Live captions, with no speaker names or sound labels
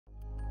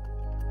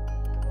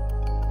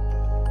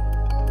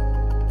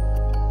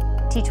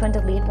Teach One to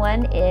Lead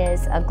One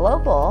is a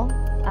global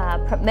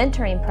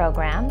mentoring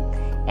program,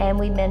 and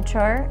we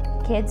mentor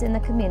kids in the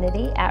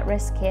community,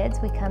 at-risk kids.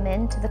 We come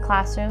into the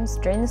classrooms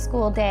during the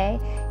school day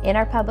in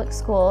our public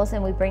schools,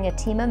 and we bring a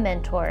team of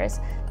mentors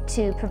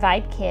to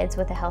provide kids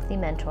with a healthy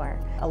mentor.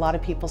 A lot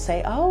of people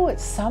say, oh,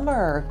 it's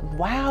summer.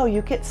 Wow,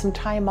 you get some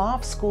time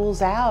off,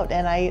 school's out.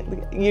 And I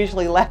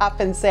usually laugh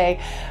and say,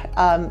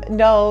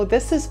 no,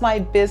 this is my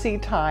busy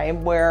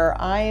time where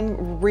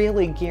I'm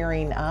really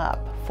gearing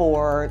up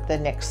for the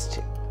next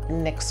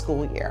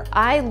school year.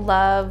 I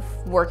love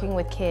working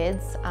with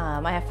kids.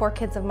 I have 4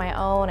 kids of my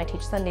own. I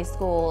teach Sunday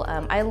school.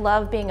 I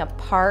love being a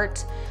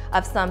part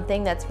of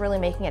something that's really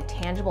making a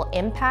tangible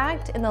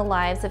impact in the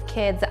lives of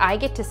kids that I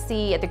get to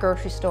see at the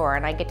grocery store,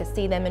 and I get to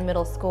see them in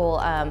middle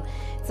school.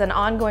 It's an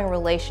ongoing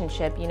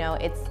relationship. You know,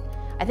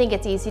 I think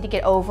it's easy to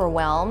get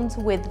overwhelmed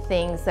with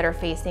things that are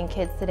facing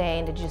kids today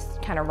and to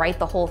just kind of write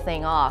the whole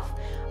thing off.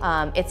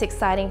 It's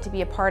exciting to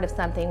be a part of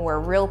something where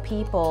real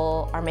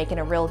people are making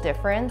a real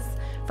difference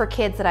for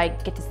kids that I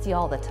get to see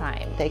all the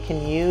time. They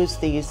can use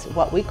these,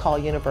 what we call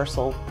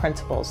universal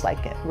principles, like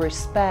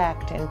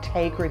respect,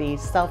 integrity,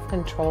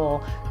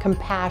 self-control,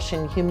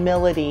 compassion,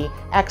 humility,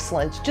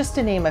 excellence, just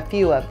to name a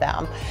few of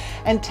them,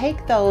 and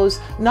take those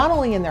not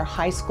only in their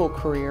high school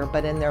career,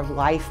 but in their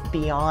life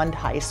beyond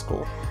high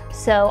school.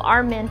 So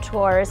our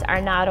mentors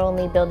are not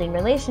only building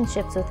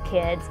relationships with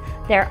kids,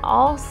 they're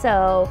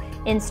also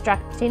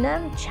instructing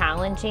them,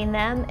 challenging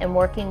them, and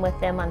working with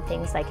them on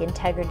things like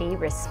integrity,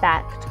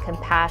 respect,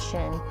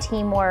 compassion,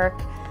 teamwork,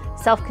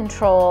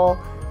 self-control,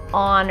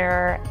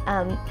 honor,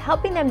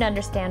 helping them to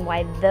understand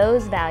why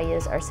those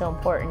values are so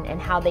important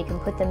and how they can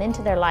put them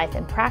into their life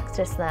and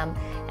practice them,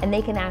 and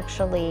they can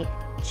actually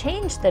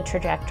change the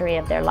trajectory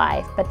of their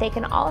life, but they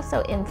can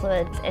also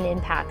influence and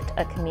impact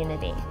a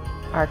community.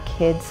 Our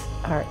kids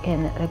are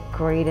in the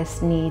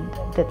greatest need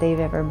that they've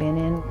ever been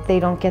in. They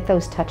don't get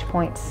those touch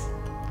points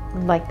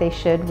like they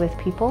should with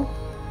people.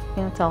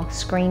 You know, it's all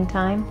screen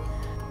time.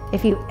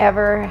 If you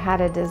ever had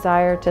a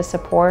desire to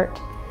support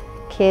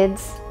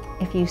kids,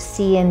 if you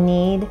see a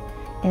need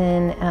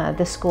in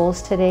the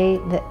schools today,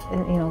 that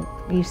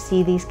you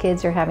see these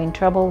kids are having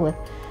trouble with,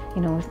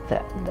 with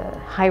the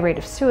high rate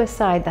of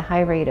suicide, the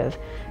high rate of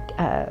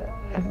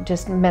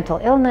just mental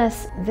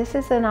illness, this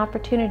is an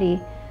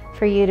opportunity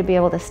for you to be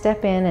able to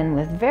step in, and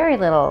with very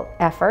little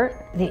effort,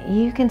 that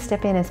you can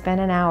step in and spend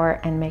an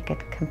hour and make a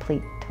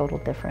complete, total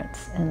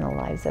difference in the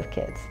lives of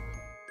kids.